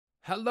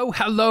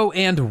Hello,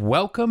 and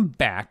welcome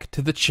back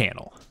to the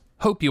channel.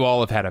 Hope you all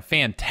have had a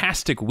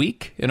fantastic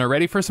week and are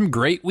ready for some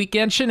great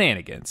weekend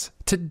shenanigans.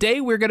 Today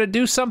we're going to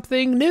do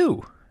something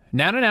new.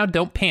 Now,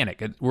 don't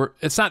panic.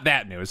 It's not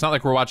that new. It's not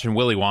like we're watching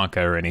Willy Wonka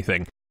or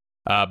anything.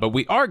 But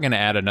we are going to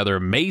add another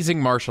amazing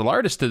martial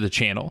artist to the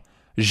channel,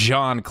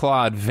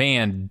 Jean-Claude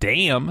Van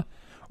Damme,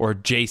 or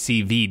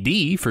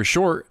JCVD for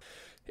short.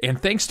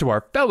 And thanks to our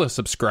fellow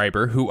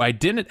subscriber, who I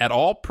didn't at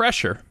all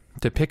pressure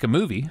to pick a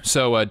movie,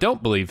 so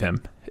don't believe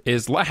him,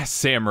 is Last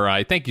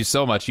Samurai. Thank you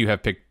so much. You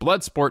have picked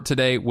Bloodsport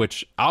today,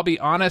 which I'll be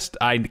honest,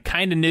 I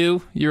kind of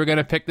knew you were going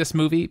to pick this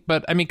movie,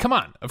 but I mean, come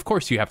on. Of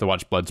course you have to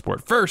watch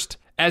Bloodsport first,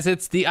 as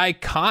it's the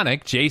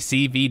iconic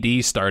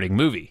JCVD starting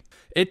movie.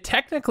 It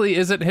technically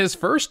isn't his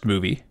first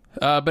movie,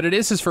 but it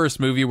is his first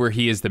movie where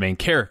he is the main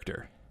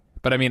character.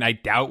 But I mean, I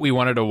doubt we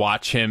wanted to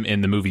watch him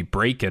in the movie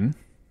Breakin'.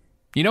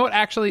 You know what?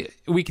 Actually,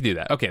 we could do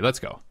that. Okay, let's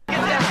go.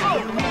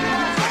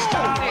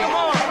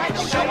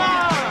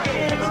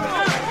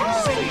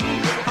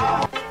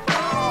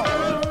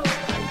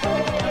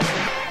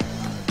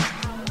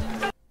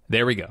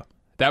 There we go.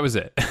 That was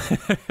it.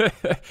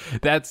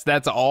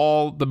 That's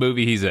all the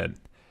movie he's in.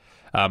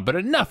 But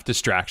enough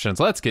distractions.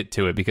 Let's get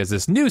to it, because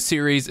this new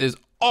series is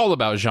all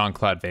about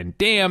Jean-Claude Van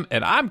Damme,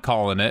 and I'm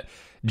calling it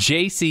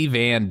JC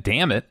Van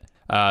Damme It.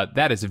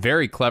 That is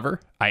very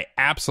clever. I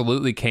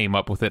absolutely came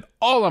up with it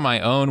all on my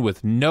own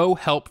with no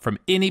help from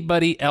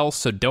anybody else,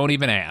 so don't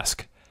even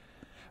ask.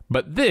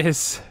 But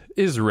this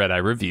is Redeye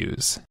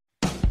Reviews.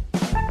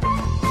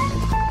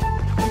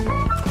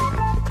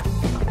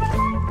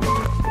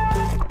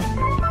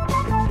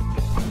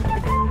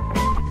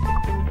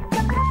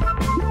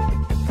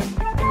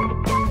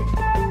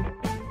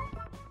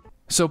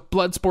 So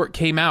Bloodsport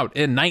came out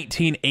in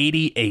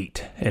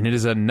 1988, and it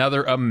is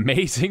another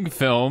amazing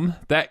film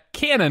that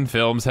Canon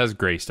Films has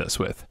graced us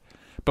with.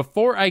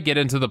 Before I get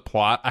into the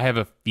plot, I have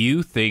a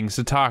few things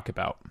to talk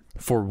about.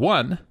 For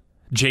one,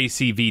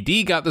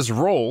 JCVD got this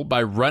role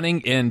by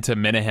running into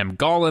Menahem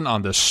Golan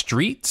on the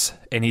streets,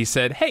 and he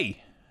said,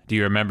 "Hey, do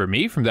you remember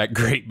me from that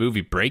great movie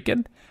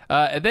Breakin'?"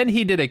 And then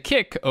he did a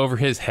kick over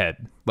his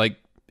head, like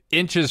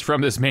inches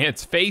from this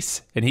man's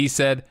face, and he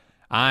said,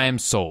 "I'm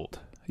sold.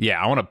 Yeah,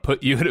 I want to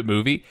put you in a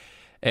movie,"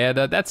 and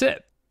that's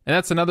it. And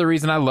that's another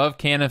reason I love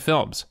Canon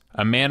Films.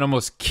 A man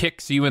almost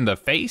kicks you in the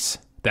face?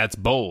 That's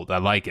bold. I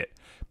like it.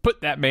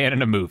 Put that man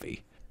in a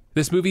movie.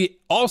 This movie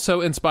also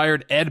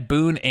inspired Ed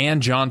Boon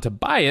and John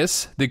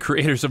Tobias, the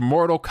creators of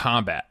Mortal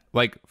Kombat.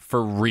 Like,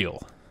 for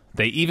real.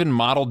 They even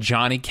modeled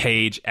Johnny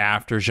Cage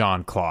after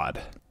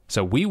Jean-Claude.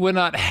 So we would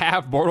not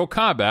have Mortal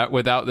Kombat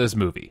without this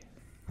movie.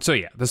 So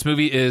yeah, this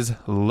movie is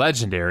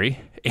legendary,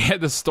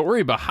 and the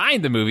story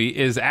behind the movie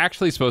is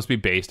actually supposed to be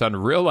based on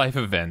real-life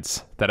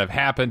events that have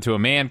happened to a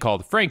man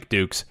called Frank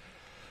Dukes,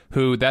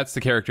 who, that's the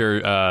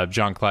character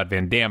Jean-Claude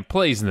Van Damme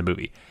plays in the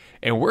movie.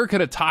 And we're going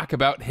to talk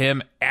about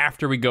him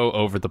after we go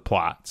over the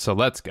plot, so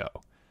let's go.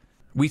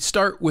 We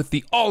start with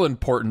the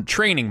all-important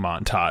training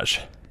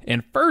montage.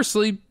 And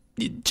firstly,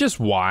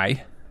 just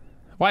why?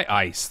 Why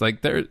ice?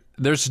 Like,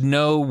 there's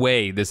no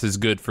way this is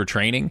good for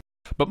training.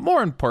 But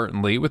more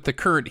importantly, with the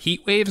current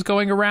heat waves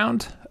going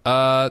around,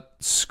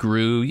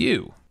 screw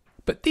you.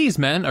 But these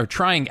men are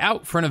trying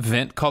out for an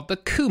event called the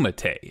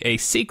Kumite, a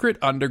secret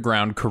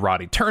underground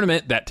karate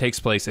tournament that takes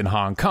place in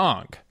Hong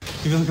Kong.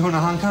 You really going to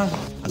Hong Kong?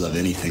 I love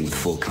anything with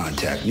full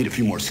contact. Need a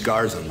few more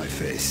scars on my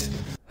face.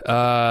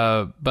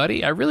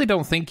 Buddy, I really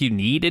don't think you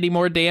need any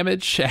more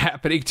damage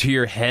happening to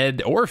your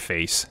head or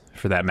face,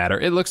 for that matter.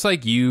 It looks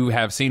like you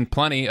have seen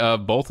plenty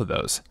of both of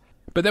those.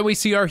 But then we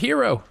see our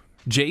hero,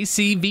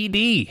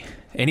 JCVD,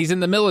 and he's in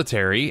the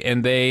military,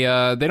 and they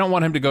don't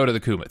want him to go to the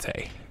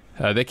Kumite.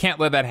 They can't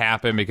let that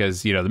happen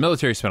because, the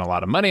military spent a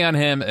lot of money on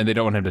him, and they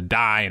don't want him to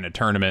die in a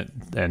tournament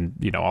and,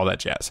 all that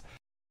jazz.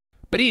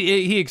 But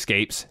he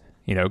escapes,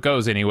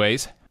 goes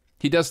anyways.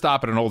 He does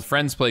stop at an old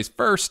friend's place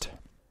first,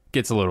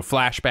 gets a little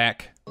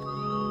flashback.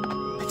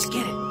 Let's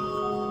get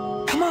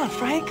it. Come on,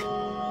 Frank.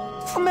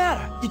 What's the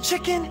matter? You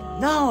chicken?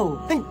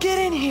 No. Then get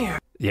in here.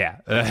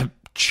 Yeah,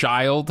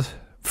 child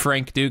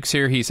Frank Dukes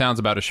here. He sounds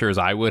about as sure as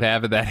I would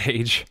have at that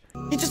age.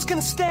 You just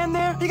gonna stand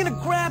there? You're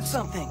gonna grab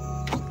something.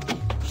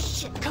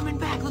 Shit, coming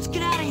back. Let's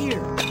get out of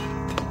here.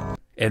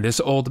 And this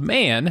old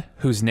man,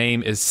 whose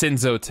name is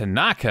Shinzo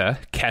Tanaka,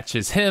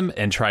 catches him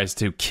and tries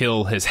to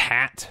kill his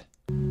hat.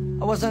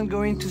 I wasn't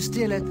going to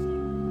steal it.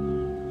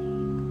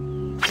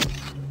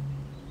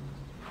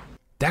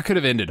 That could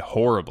have ended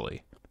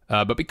horribly.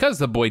 But because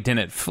the boy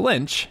didn't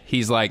flinch,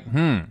 he's like,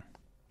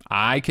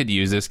 I could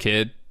use this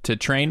kid to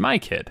train my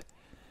kid.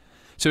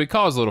 So he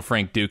calls little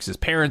Frank Dukes'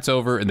 parents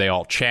over, and they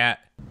all chat.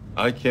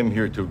 I came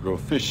here to grow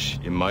fish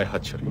in my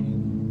hatchery.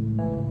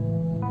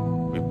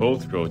 We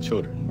both grow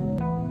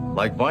children.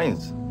 Like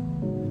vines,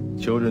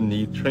 children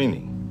need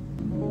training.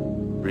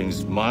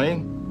 Brings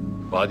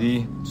mind,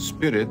 body,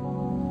 spirit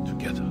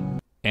together.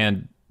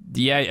 And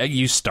yeah,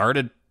 you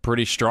started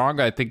pretty strong.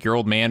 I think your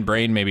old man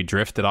brain maybe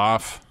drifted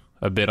off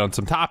a bit on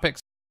some topics.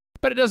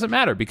 But it doesn't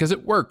matter because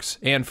it works,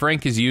 and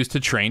Frank is used to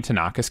train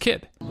Tanaka's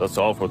kid. That's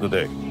all for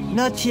today.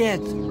 Not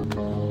yet.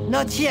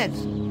 Not yet.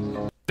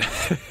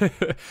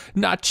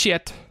 Not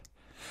yet.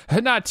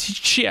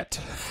 Not yet.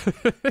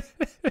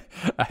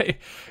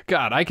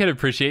 I can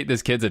appreciate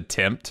this kid's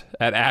attempt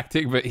at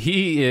acting, but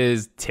he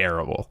is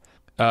terrible.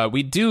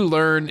 We do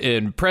learn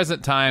in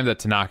present time that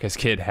Tanaka's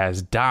kid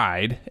has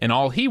died, and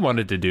all he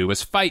wanted to do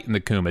was fight in the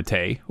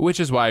Kumite,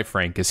 which is why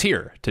Frank is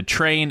here, to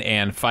train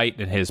and fight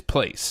in his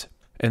place.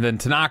 And then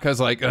Tanaka's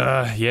like,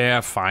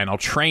 yeah, fine, I'll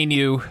train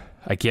you,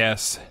 I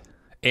guess.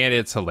 And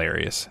it's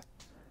hilarious.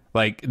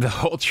 Like, the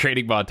whole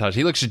training montage,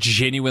 he looks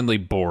genuinely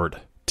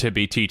bored to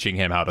be teaching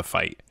him how to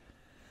fight.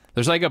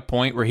 There's like a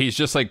point where he's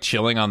just like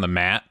chilling on the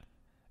mat,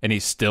 and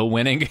he's still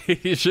winning.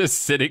 He's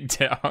just sitting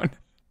down.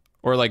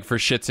 Or like for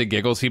shits and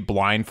giggles, he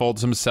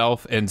blindfolds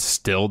himself and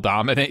still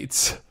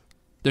dominates.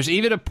 There's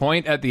even a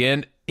point at the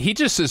end, he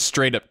just is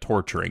straight up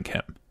torturing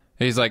him.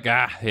 He's like,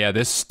 yeah,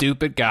 this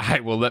stupid guy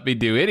will let me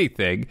do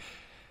anything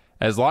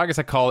as long as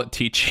I call it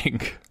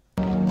teaching.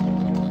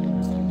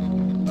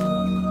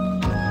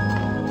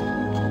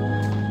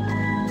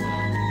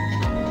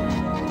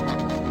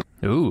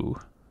 Ooh.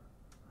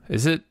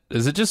 Is it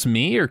just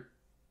me, or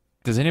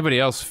does anybody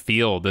else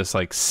feel this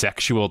like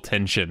sexual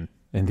tension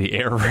in the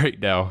air right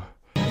now?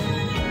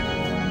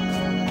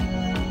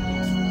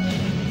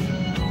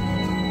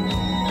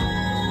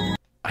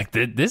 Like,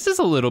 this is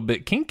a little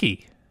bit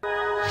kinky.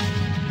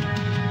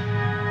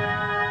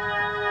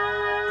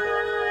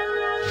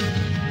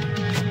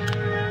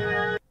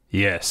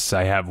 Yes,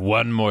 I have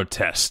one more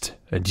test,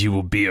 and you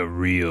will be a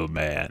real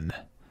man.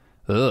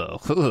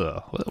 Ugh,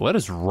 what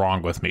is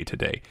wrong with me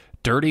today?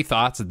 Dirty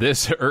thoughts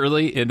this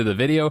early into the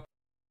video?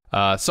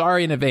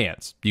 Sorry in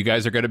advance. You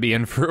guys are going to be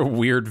in for a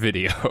weird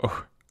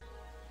video.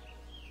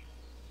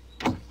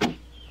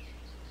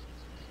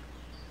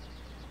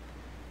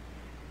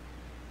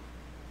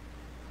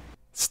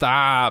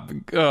 Stop.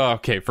 Oh,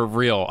 okay, for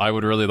real. I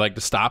would really like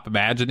to stop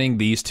imagining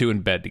these two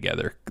in bed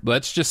together.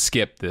 Let's just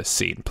skip this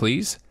scene,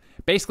 please.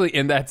 Basically,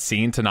 in that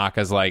scene,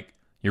 Tanaka's like,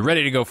 you're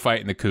ready to go fight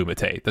in the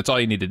Kumite. That's all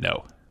you need to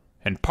know.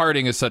 And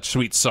parting is such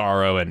sweet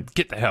sorrow, and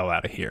get the hell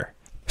out of here.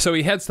 So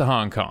he heads to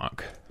Hong Kong.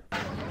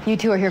 You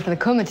two are here for the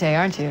Kumite,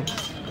 aren't you?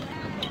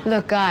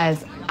 Look,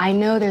 guys, I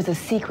know there's a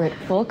secret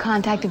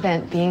full-contact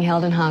event being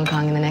held in Hong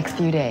Kong in the next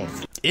few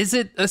days. Is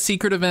it a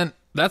secret event?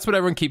 That's what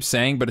everyone keeps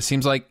saying, but it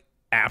seems like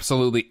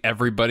absolutely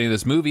everybody in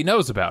this movie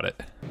knows about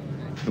it.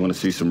 If you want to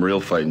see some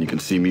real fighting, you can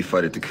see me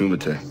fight at the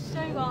Kumite.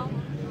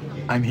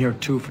 I'm here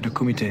too for the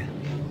Kumite.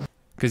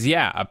 Because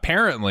yeah,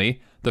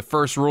 apparently the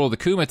first rule of the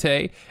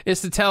Kumite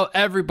is to tell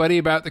everybody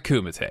about the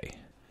Kumite.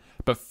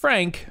 But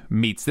Frank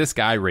meets this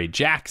guy, Ray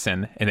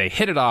Jackson, and they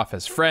hit it off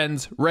as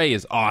friends. Ray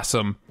is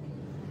awesome.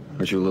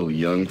 Aren't you a little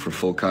young for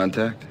full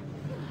contact?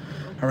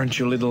 Aren't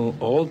you a little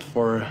old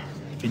for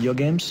video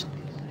games?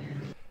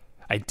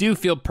 I do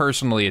feel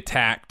personally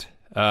attacked.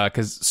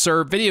 Because,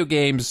 sir, video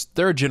games,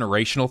 they're a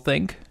generational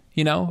thing,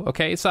 you know,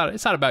 okay? It's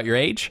not about your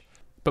age.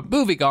 But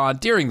moving on,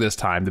 during this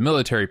time, the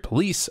military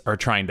police are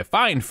trying to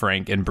find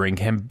Frank and bring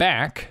him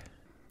back.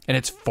 And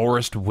it's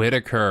Forrest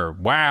Whitaker.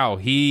 Wow,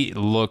 he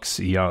looks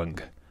young.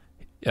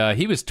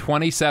 He was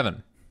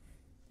 27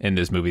 in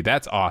this movie.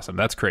 That's awesome.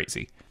 That's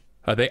crazy.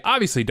 They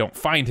obviously don't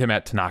find him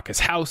at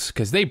Tanaka's house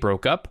because they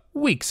broke up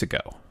weeks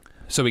ago.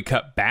 So we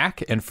cut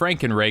back, and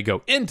Frank and Ray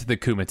go into the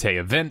Kumite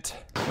event.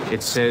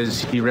 It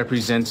says he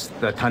represents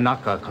the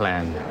Tanaka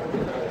clan.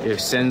 If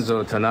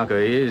Senzo Tanaka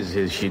is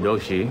his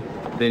Shidoshi,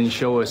 then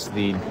show us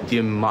the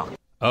Gimmak.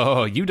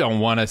 Oh, you don't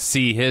want to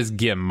see his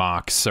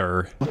Gimmak,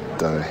 sir. What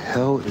the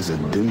hell is a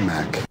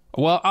Dimmak?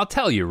 Well, I'll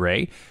tell you,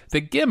 Ray. The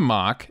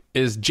Gimmak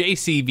is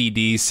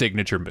JCVD's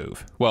signature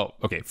move. Well,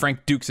 okay,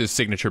 Frank Dukes'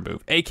 signature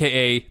move,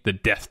 a.k.a. the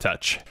Death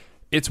Touch.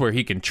 It's where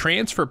he can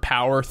transfer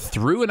power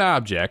through an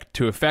object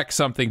to affect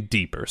something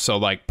deeper. So,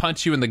 like,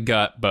 punch you in the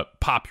gut,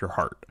 but pop your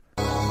heart.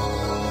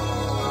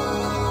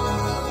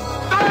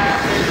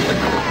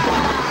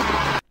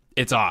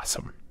 It's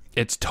awesome.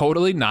 It's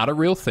totally not a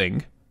real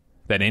thing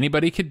that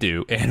anybody could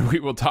do, and we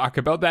will talk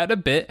about that in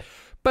a bit,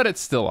 but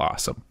it's still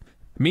awesome.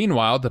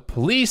 Meanwhile, the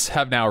police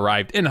have now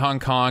arrived in Hong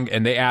Kong,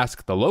 and they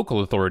ask the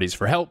local authorities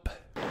for help.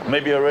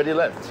 Maybe already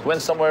left.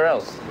 Went somewhere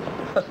else.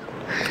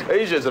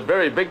 Asia is a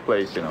very big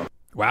place, you know.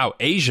 Wow,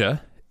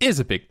 Asia is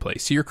a big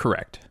place. You're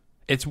correct.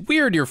 It's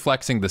weird you're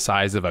flexing the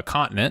size of a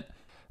continent.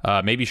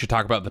 Maybe you should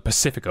talk about the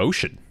Pacific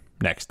Ocean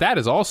next. That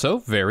is also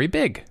very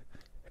big.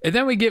 And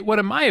then we get what,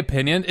 in my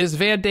opinion, is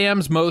Van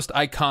Damme's most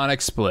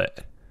iconic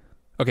split.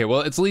 Okay, well,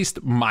 it's at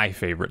least my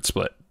favorite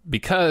split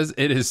because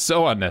it is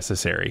so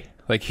unnecessary.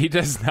 Like, he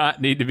does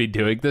not need to be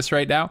doing this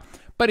right now,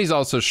 but he's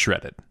also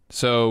shredded.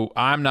 So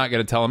I'm not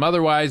going to tell him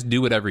otherwise.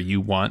 Do whatever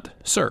you want,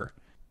 sir.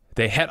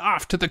 They head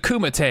off to the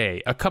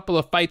Kumite. A couple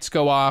of fights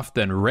go off,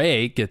 then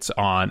Ray gets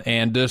on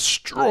and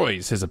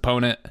destroys his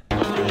opponent. I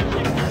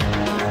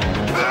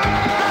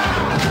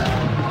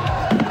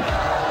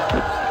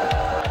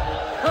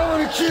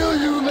want to kill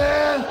you,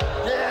 man.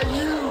 Yeah,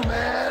 you,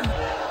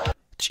 man.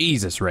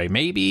 Jesus, Ray,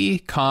 maybe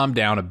calm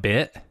down a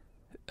bit.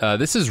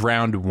 This is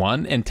round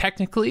 1, and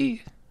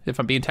technically, if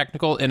I'm being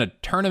technical, in a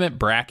tournament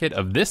bracket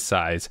of this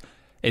size,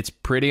 it's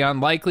pretty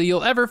unlikely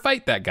you'll ever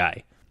fight that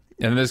guy.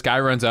 And then this guy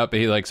runs up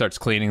and he like starts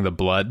cleaning the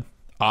blood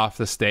off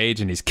the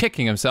stage, and he's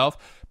kicking himself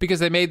because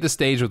they made the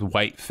stage with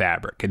white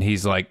fabric. And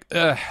he's like,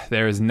 ugh,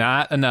 there is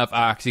not enough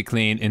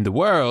OxyClean in the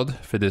world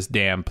for this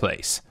damn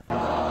place.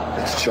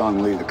 It's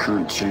Chong Li, the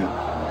current champ.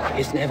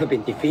 He's never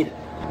been defeated.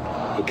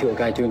 He killed a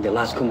guy during the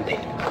last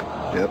Kumite.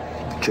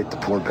 Yep, kicked the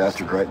poor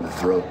bastard right in the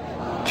throat.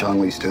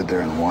 Chong Li stood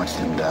there and watched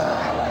him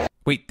die.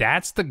 Wait,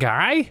 that's the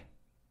guy?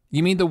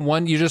 You mean the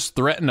one you just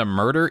threatened to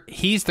murder?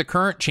 He's the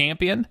current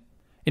champion?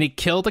 And he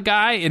killed a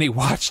guy and he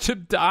watched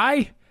him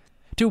die?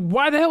 Dude,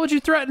 why the hell would you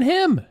threaten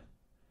him?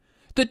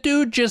 The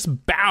dude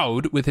just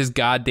bowed with his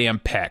goddamn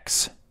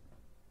pecs.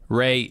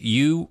 Ray,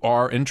 you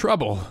are in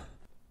trouble.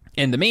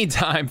 In the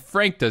meantime,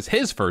 Frank does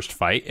his first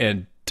fight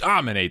and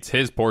dominates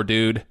his poor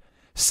dude,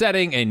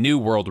 setting a new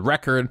world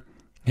record.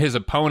 His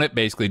opponent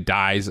basically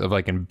dies of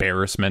like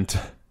embarrassment.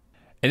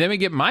 And then we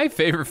get my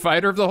favorite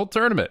fighter of the whole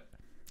tournament.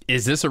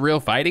 Is this a real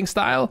fighting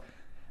style?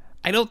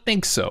 I don't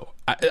think so.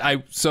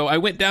 So I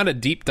went down a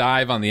deep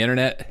dive on the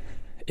internet,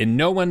 and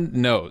no one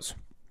knows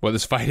what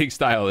this fighting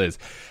style is.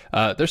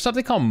 There's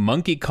something called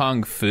Monkey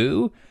Kung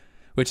Fu,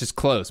 which is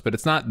close, but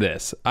it's not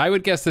this. I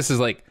would guess this is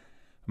like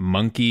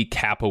Monkey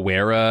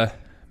Capoeira,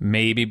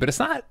 maybe, but it's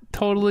not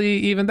totally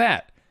even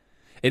that.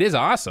 It is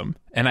awesome,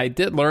 and I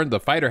did learn the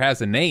fighter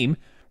has a name,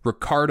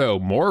 Ricardo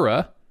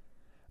Mora.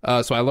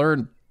 So I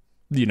learned,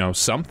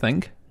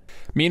 something.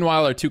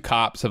 Meanwhile, our two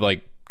cops have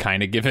like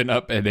kind of given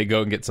up, and they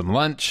go and get some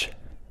lunch.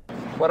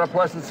 What a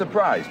pleasant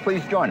surprise.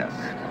 Please join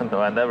us.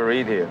 No, I never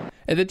eat here.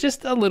 And then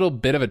just a little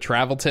bit of a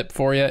travel tip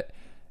for you.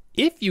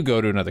 If you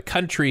go to another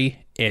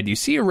country and you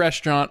see a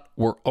restaurant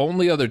where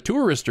only other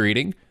tourists are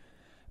eating,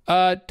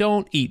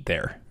 don't eat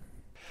there.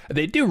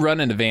 They do run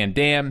into Van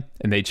Damme,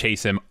 and they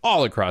chase him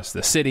all across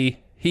the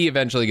city. He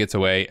eventually gets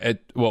away.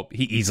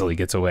 He easily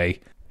gets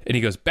away. And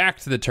he goes back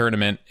to the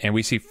tournament, and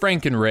we see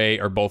Frank and Ray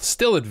are both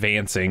still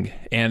advancing.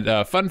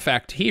 And fun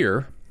fact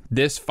here,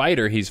 this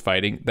fighter he's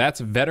fighting, that's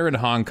veteran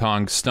Hong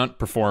Kong stunt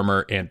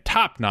performer and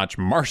top-notch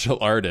martial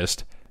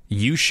artist,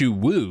 Yushu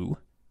Wu,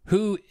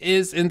 who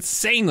is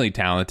insanely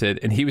talented,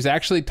 and he was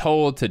actually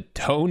told to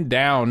tone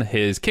down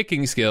his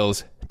kicking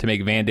skills to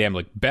make Van Damme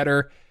look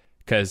better,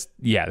 because,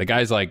 yeah, the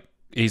guy's like,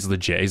 he's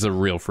legit. He's a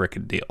real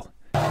frickin' deal.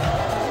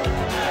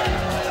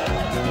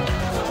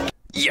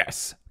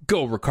 Yes!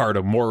 Go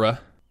Ricardo Mora.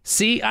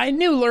 See, I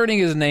knew learning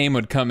his name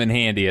would come in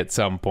handy at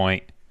some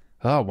point.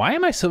 Oh, why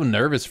am I so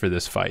nervous for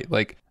this fight?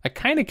 Like, I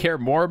kind of care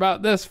more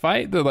about this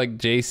fight than, like,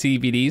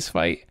 JCVD's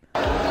fight.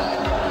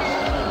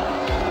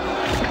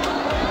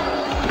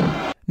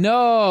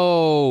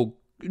 No,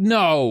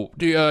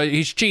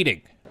 he's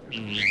cheating.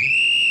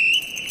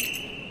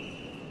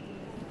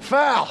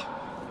 Foul.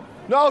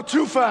 No,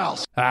 2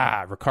 fouls.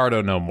 Ah,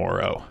 Ricardo no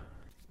Moro.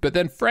 But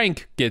then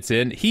Frank gets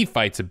in. He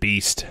fights a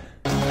beast.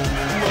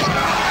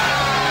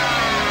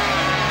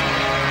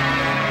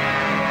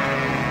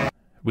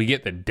 We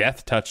get the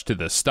death touch to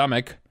the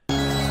stomach.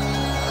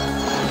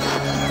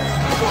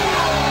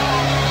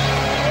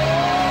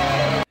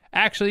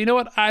 Actually, you know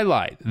what? I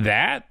lied.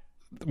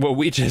 What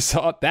we just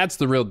saw, that's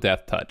the real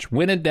death touch.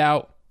 When in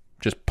doubt,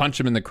 just punch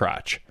him in the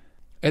crotch.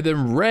 And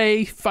then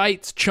Ray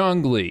fights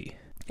Chong Li.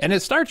 And it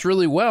starts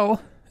really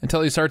well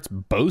until he starts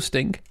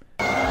boasting.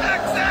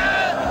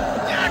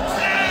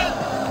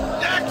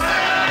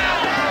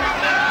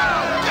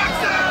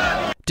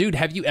 Dude,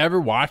 have you ever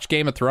watched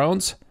Game of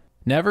Thrones?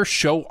 Never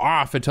show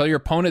off until your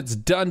opponent's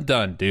done,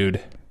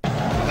 dude.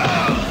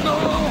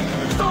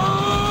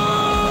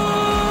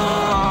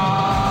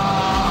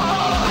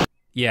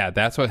 Yeah,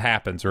 that's what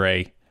happens,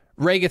 Ray.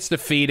 Ray gets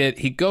defeated.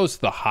 He goes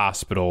to the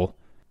hospital.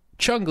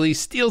 Chong Li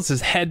steals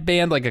his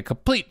headband like a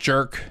complete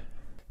jerk.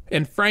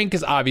 And Frank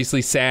is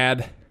obviously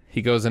sad.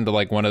 He goes into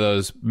like one of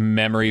those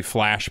memory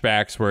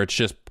flashbacks where it's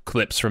just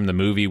clips from the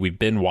movie we've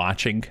been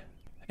watching.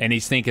 And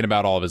he's thinking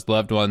about all of his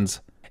loved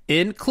ones,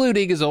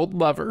 including his old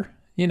lover,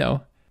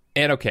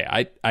 And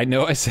okay, I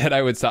know I said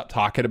I would stop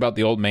talking about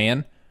the old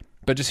man,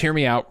 but just hear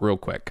me out real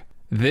quick.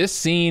 This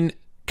scene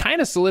kind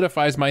of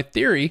solidifies my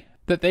theory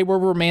that they were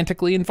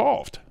romantically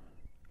involved,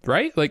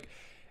 right? Like,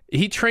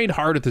 he trained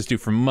hard with this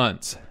dude for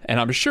months, and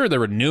I'm sure there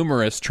were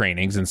numerous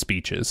trainings and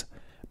speeches,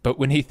 but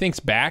when he thinks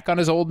back on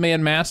his old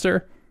man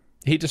master,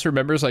 he just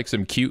remembers like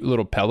some cute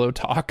little pillow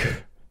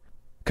talk.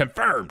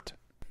 Confirmed.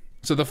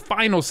 So the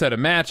final set of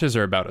matches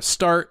are about to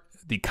start.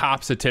 The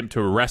cops attempt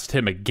to arrest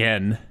him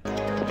again.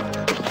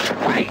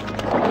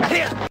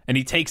 And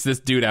he takes this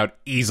dude out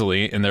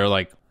easily, and they're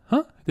like,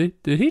 huh? Did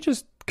he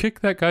just kick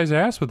that guy's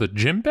ass with a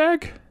gym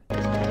bag?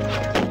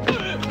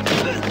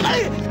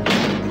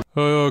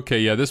 Okay,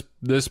 yeah,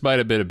 this might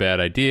have been a bad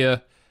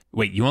idea.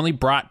 Wait, you only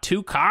brought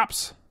 2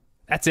 cops?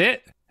 That's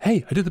it?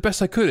 Hey, I did the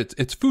best I could.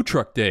 It's food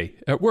truck day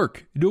at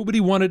work.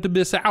 Nobody wanted to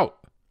miss out.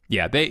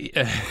 Yeah,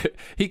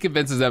 he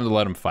convinces them to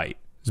let him fight.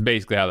 It's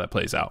basically how that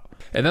plays out.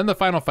 And then the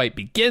final fight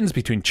begins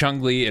between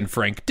Chong Li and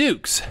Frank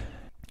Dukes.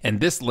 And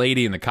this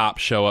lady and the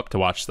cops show up to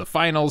watch the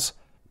finals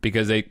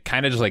because they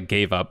kind of just like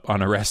gave up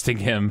on arresting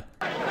him.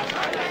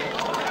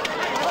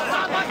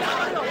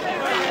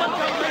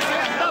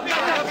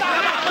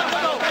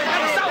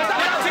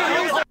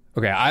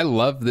 Okay, I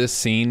love this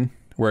scene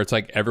where it's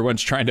like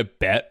everyone's trying to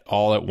bet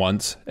all at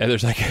once. And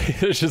there's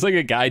just like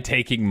a guy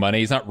taking money.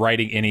 He's not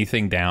writing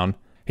anything down.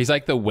 He's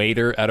like the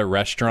waiter at a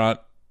restaurant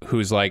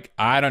who's like,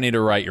 I don't need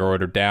to write your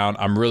order down.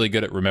 I'm really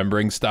good at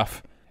remembering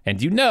stuff. And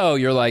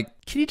you're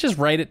like, can you just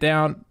write it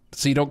down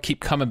so you don't keep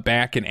coming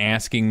back and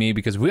asking me?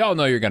 Because we all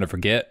know you're going to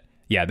forget.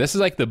 Yeah, this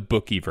is like the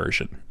bookie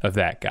version of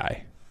that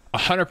guy.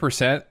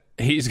 100%,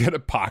 he's going to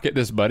pocket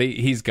this money.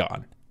 He's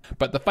gone.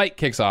 But the fight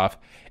kicks off.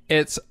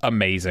 It's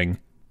amazing.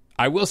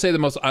 I will say the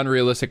most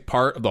unrealistic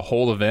part of the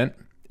whole event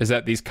is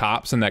that these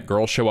cops and that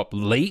girl show up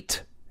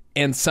late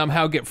and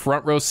somehow get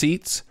front row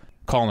seats,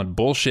 calling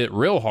bullshit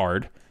real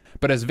hard.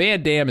 But as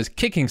Van Damme is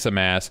kicking some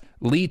ass,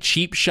 Lee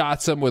cheap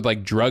shots him with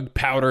like drug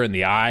powder in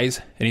the eyes,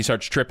 and he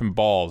starts tripping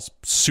balls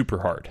super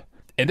hard.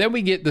 And then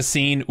we get the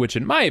scene, which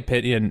in my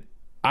opinion,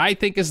 I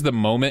think is the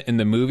moment in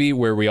the movie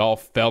where we all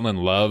fell in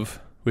love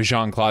with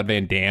Jean-Claude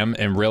Van Damme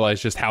and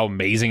realized just how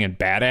amazing and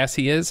badass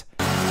he is.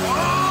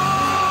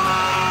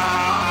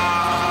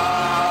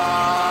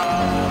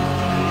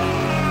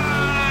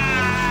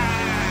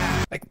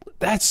 Like,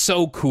 that's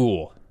so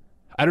cool.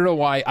 I don't know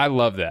why. I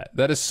love that.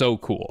 That is so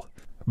cool.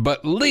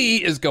 But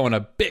Lee is going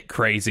a bit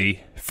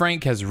crazy.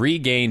 Frank has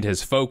regained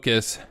his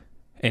focus.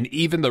 And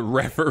even the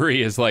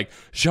referee is like,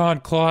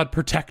 Jean-Claude,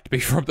 protect me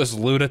from this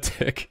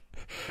lunatic.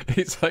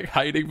 He's like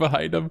hiding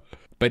behind him.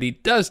 But he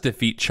does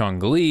defeat Chung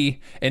Lee.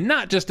 And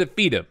not just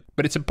defeat him.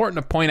 But it's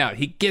important to point out,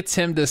 he gets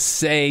him to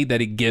say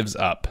that he gives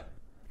up.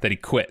 That he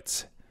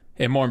quits.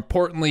 And more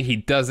importantly, he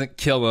doesn't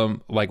kill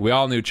him like we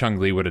all knew Chung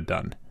Lee would have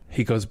done.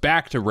 He goes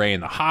back to Ray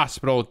in the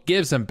hospital,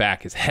 gives him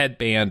back his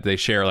headband. They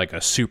share like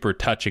a super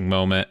touching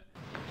moment.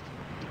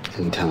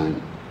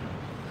 Anytime,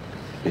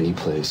 any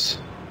place,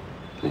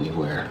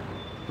 anywhere,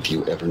 if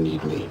you ever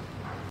need me.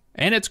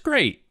 And it's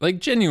great. Like,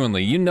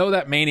 genuinely, you know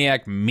that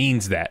maniac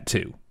means that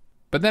too.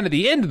 But then at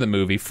the end of the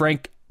movie,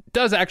 Frank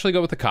does actually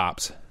go with the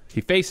cops. He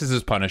faces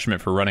his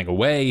punishment for running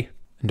away.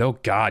 And oh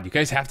God, you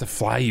guys have to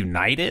fly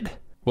united?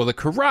 Well, the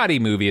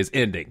karate movie is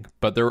ending,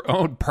 but their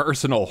own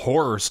personal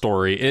horror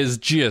story is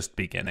just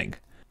beginning.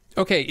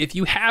 Okay, if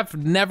you have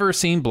never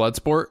seen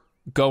Bloodsport,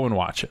 go and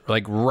watch it,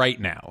 like right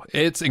now.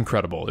 It's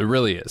incredible. It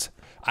really is.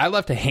 I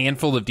left a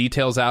handful of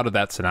details out of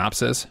that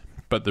synopsis,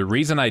 but the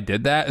reason I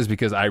did that is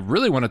because I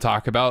really want to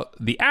talk about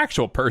the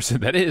actual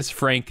person that is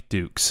Frank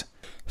Dukes.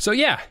 So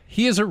yeah,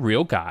 he is a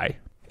real guy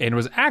and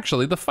was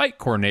actually the fight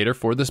coordinator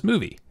for this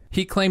movie.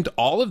 He claimed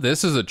all of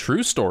this is a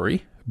true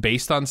story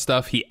based on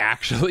stuff he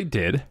actually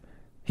did.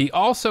 He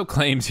also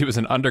claims he was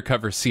an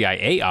undercover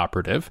CIA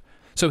operative.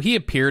 So he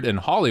appeared in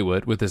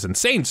Hollywood with this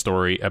insane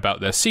story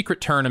about the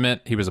secret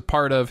tournament he was a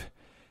part of.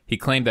 He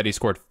claimed that he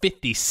scored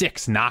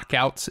 56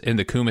 knockouts in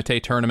the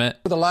Kumite tournament.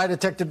 The lie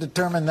detector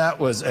determined that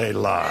was a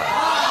lie.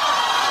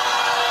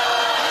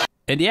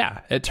 And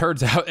yeah, it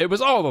turns out it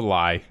was all a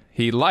lie.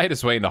 He lied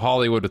his way into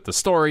Hollywood with the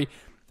story.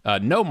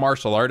 No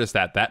martial artist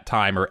at that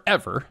time or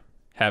ever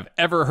have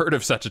ever heard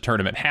of such a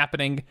tournament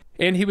happening.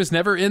 And he was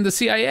never in the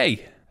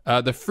CIA.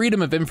 The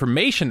Freedom of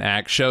Information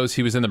Act shows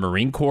he was in the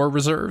Marine Corps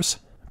Reserves,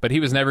 but he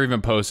was never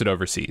even posted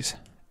overseas.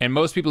 And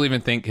most people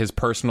even think his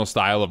personal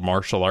style of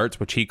martial arts,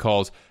 which he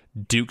calls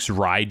Duke's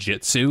Rai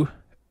Jitsu,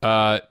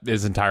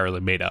 is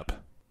entirely made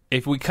up.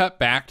 If we cut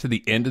back to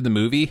the end of the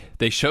movie,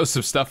 they show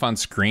some stuff on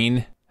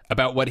screen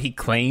about what he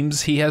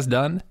claims he has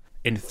done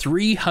in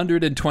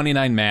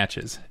 329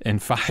 matches in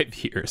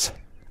 5 years.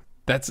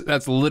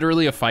 That's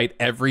literally a fight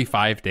every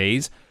 5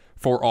 days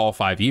for all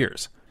 5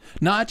 years.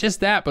 Not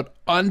just that, but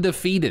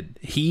undefeated.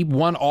 He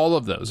won all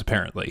of those,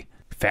 apparently.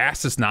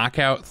 Fastest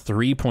knockout,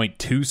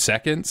 3.2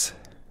 seconds.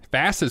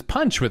 Fastest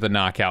punch with a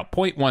knockout,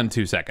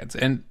 0.12 seconds.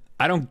 And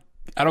I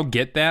don't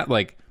get that.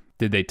 Like,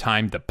 did they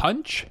time the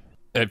punch?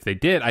 If they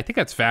did, I think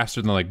that's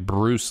faster than like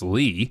Bruce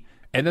Lee.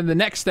 And then the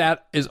next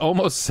stat is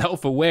almost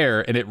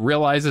self-aware, and it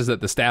realizes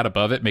that the stat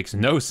above it makes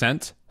no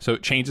sense. So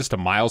it changes to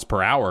miles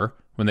per hour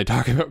when they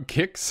talk about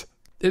kicks.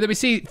 And then we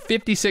see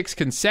 56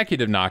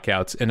 consecutive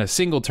knockouts in a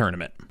single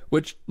tournament,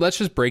 which let's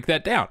just break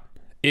that down.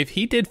 If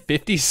he did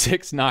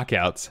 56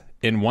 knockouts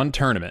in one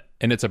tournament,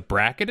 and it's a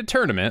bracketed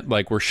tournament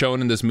like we're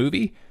shown in this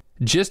movie,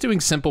 just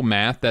doing simple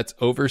math, that's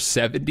over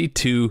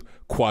 72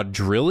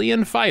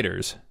 quadrillion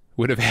fighters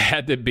would have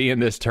had to be in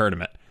this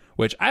tournament,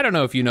 which I don't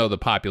know if you know the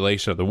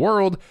population of the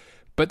world,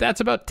 but that's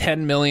about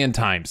 10 million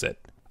times it.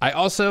 I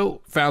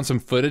also found some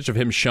footage of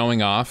him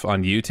showing off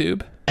on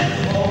YouTube.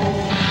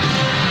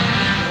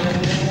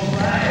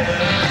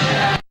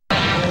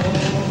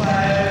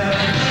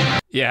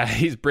 Yeah,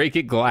 he's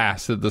breaking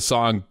glass to the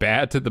song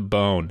Bad to the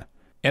Bone.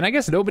 And I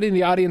guess nobody in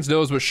the audience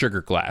knows what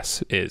sugar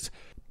glass is,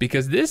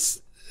 because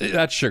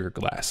that's sugar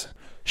glass.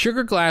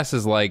 Sugar glass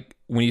is like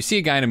when you see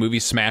a guy in a movie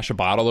smash a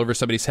bottle over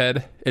somebody's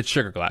head, it's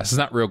sugar glass. It's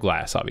not real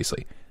glass,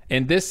 obviously.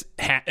 And this,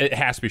 it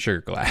has to be sugar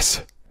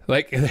glass.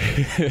 Like,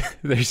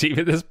 there's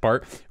even this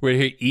part where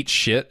he eats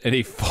shit and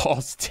he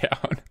falls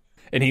down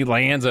and he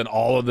lands on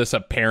all of this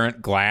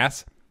apparent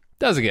glass.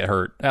 Doesn't get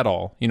hurt at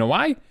all. You know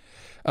why?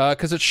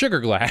 Because it's sugar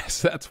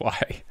glass. That's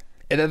why.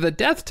 And then the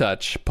death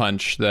touch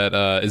punch that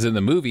is in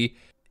the movie,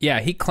 yeah,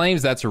 he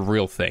claims that's a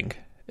real thing.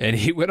 and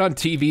he went on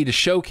TV to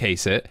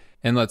showcase it.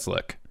 And let's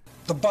look.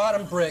 The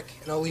bottom brick,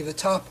 and I'll leave the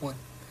top one.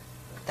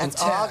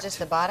 That's intact. all, just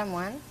the bottom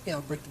one? Yeah,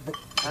 I'll break the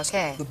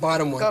Okay. The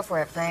bottom one. Go for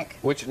it, Frank.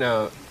 Which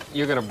now,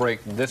 you're going to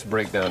break this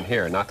brick down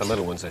here, not the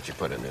little ones that you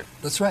put in there.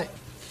 That's right.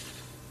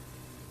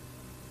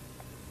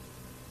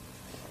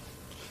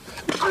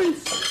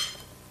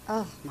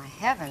 Oh, my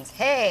heavens.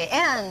 Hey,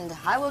 and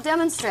I will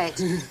demonstrate.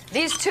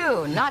 These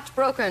two, not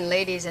broken,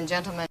 ladies and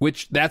gentlemen.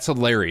 Which, that's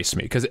hilarious to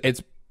me, because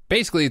it's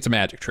a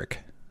magic trick,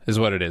 is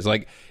what it is.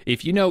 Like,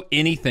 if you know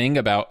anything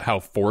about how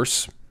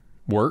force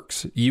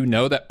works, you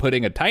know that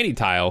putting a tiny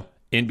tile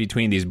in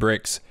between these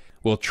bricks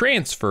will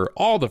transfer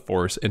all the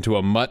force into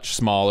a much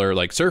smaller,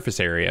 like, surface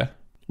area,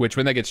 which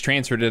when that gets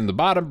transferred into the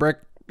bottom brick,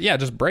 yeah, it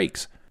just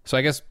breaks. So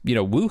I guess,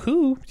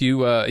 woohoo,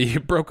 you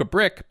broke a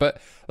brick,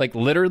 but like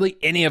literally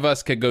any of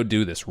us could go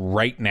do this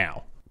right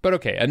now. But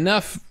okay,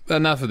 enough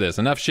of this,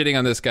 enough shitting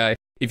on this guy.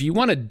 If you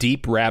want a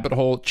deep rabbit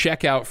hole,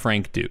 check out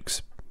Frank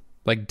Dukes.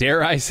 Like,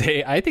 dare I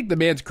say, I think the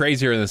man's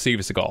crazier than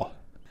Seagal.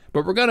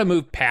 But we're going to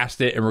move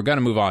past it and we're going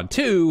to move on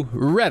to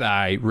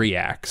Redeye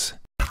Reacts.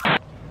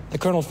 The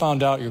Colonel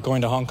found out you're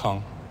going to Hong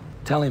Kong.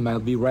 Tell him I'll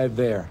be right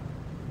there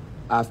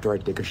after I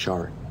take a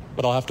shower.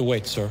 But I'll have to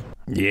wait, sir.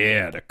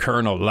 Yeah, the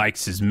Colonel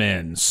likes his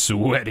men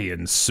sweaty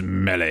and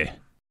smelly.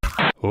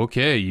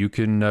 Okay, you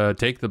can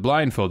take the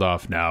blindfold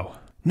off now.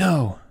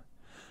 No,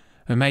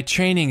 my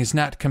training is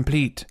not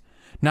complete.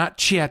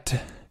 Not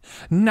yet.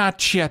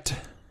 Not yet.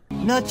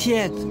 Not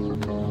yet.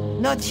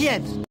 Not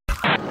yet.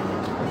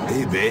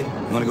 Hey, babe,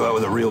 you want to go out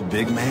with a real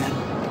big man?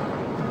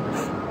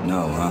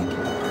 No,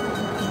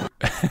 huh?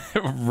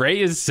 Ray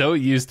is so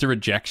used to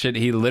rejection,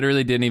 he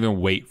literally didn't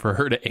even wait for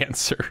her to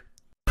answer.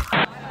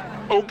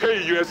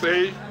 Okay,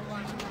 USA.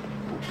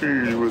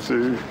 Okay,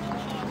 USA.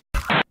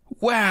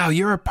 Wow,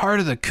 you're a part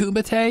of the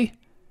Kumite?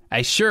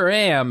 I sure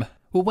am.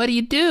 Well, what do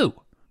you do?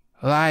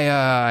 Well,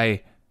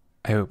 I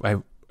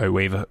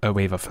wave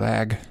a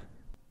flag.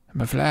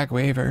 I'm a flag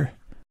waver.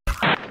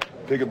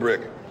 Pick a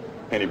brick.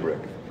 Any brick.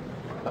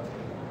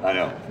 I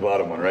know,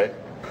 bottom one, right?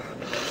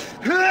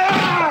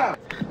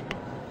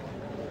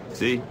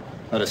 See?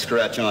 Not a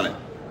scratch on it.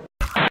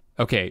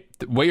 Okay,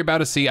 what you're about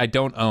to see, I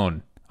don't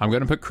own. I'm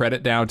going to put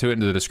credit down to it in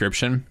the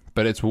description,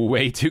 but it's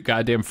way too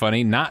goddamn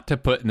funny not to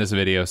put in this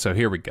video, so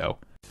here we go.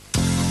 It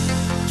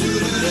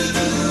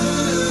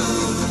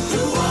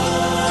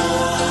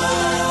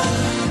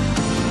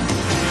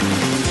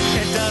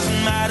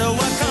doesn't matter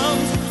what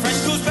comes,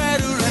 fresh goes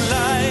better in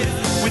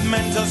life, with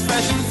Mentos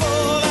fresh and full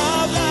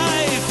of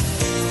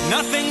life.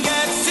 Nothing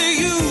gets to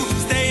you,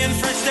 staying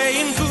fresh,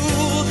 staying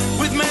cool,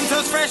 with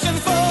Mentos fresh and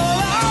full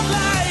of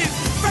life.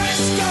 Fresh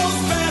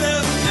goes better,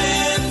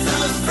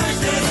 Mentos fresh,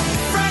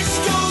 fresh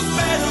goes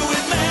better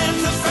with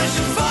Mentos fresh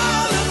and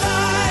full of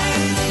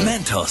life.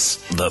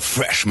 Mentos, the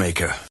fresh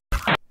maker.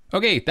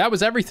 Okay, that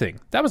was everything.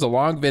 That was a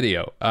long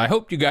video. I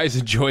hope you guys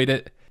enjoyed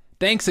it.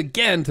 Thanks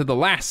again to The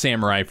Last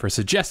Samurai for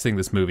suggesting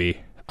this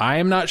movie. I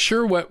am not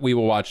sure what we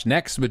will watch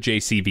next with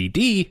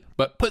JCVD,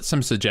 but put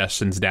some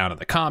suggestions down in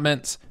the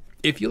comments.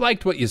 If you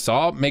liked what you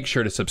saw, make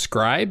sure to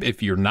subscribe.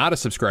 If you're not a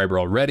subscriber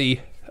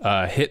already,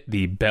 hit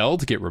the bell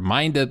to get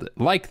reminded.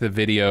 Like the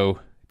video.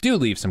 Do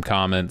leave some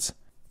comments.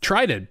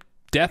 Try to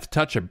death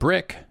touch a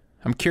brick.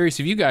 I'm curious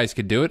if you guys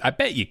could do it. I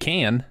bet you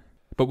can.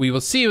 But we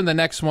will see you in the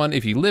next one.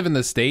 If you live in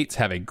the States,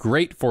 have a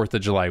great 4th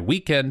of July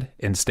weekend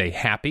and stay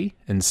happy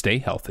and stay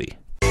healthy.